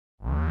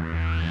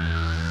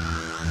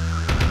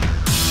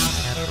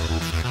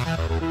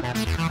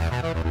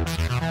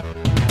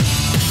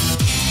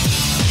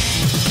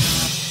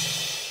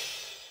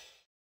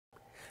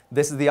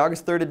This is the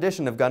August 3rd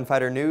edition of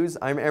Gunfighter News.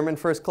 I'm Airman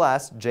First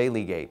Class Jay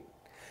Legate.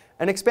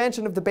 An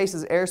expansion of the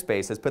base's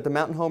airspace has put the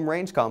Mountain Home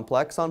Range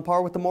Complex on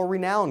par with the more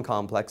renowned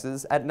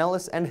complexes at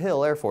Nellis and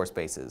Hill Air Force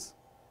Bases.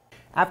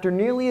 After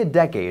nearly a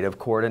decade of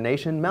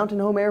coordination, Mountain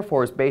Home Air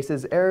Force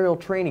Base's aerial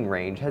training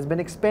range has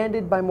been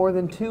expanded by more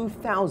than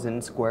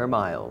 2,000 square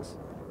miles.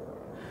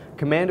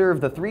 Commander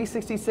of the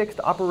 366th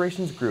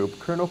Operations Group,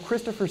 Colonel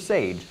Christopher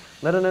Sage,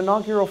 led an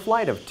inaugural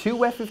flight of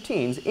two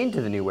F-15s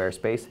into the new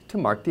airspace to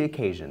mark the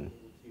occasion.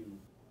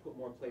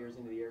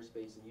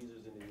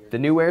 The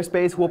new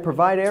airspace will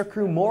provide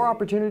aircrew more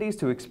opportunities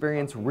to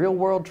experience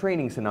real-world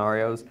training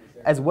scenarios,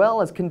 as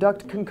well as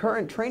conduct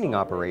concurrent training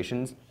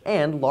operations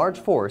and large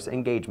force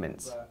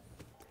engagements.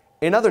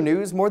 In other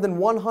news, more than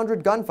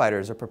 100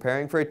 gunfighters are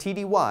preparing for a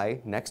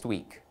TDY next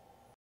week.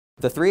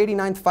 The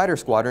 389th Fighter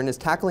Squadron is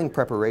tackling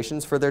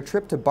preparations for their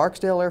trip to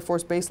Barksdale Air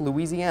Force Base,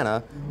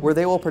 Louisiana, where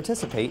they will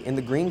participate in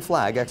the Green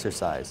Flag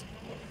exercise.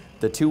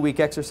 The two-week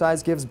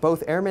exercise gives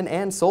both airmen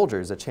and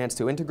soldiers a chance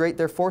to integrate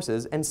their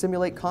forces and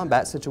simulate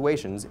combat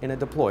situations in a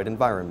deployed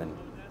environment.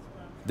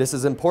 This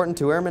is important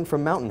to airmen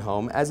from Mountain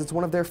Home as it's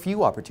one of their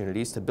few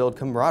opportunities to build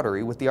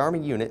camaraderie with the Army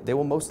unit they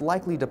will most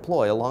likely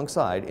deploy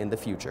alongside in the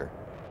future.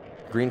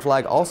 Green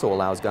Flag also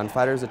allows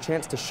gunfighters a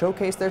chance to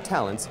showcase their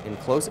talents in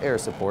close air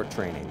support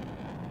training.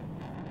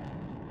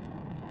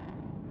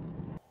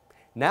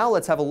 Now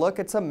let's have a look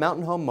at some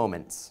Mountain Home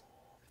moments.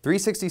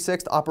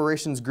 366th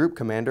Operations Group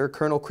Commander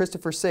Colonel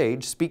Christopher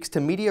Sage speaks to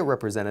media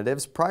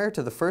representatives prior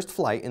to the first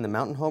flight in the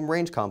Mountain Home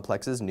Range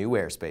Complex's new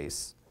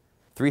airspace.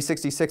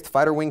 366th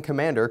Fighter Wing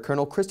Commander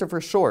Colonel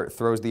Christopher Short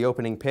throws the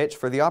opening pitch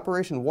for the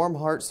Operation Warm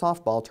Heart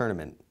softball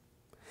tournament.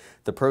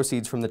 The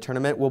proceeds from the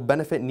tournament will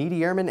benefit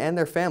needy airmen and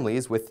their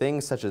families with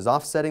things such as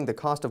offsetting the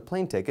cost of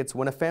plane tickets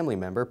when a family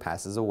member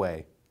passes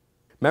away.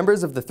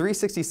 Members of the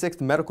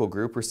 366th Medical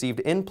Group received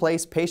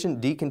in-place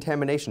patient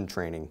decontamination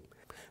training.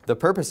 The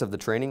purpose of the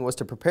training was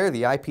to prepare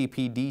the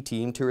IPPD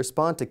team to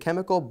respond to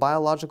chemical,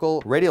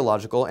 biological,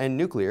 radiological, and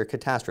nuclear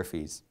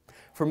catastrophes.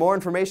 For more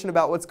information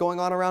about what's going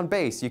on around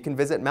base, you can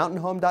visit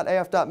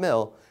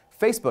mountainhome.af.mil,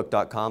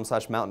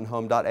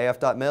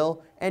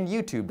 facebook.com/mountainhome.af.mil, and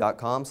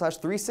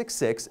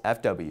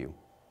youtube.com/366FW.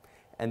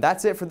 And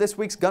that's it for this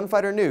week's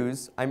Gunfighter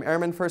News. I'm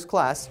Airman First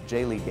Class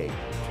Jay Legate.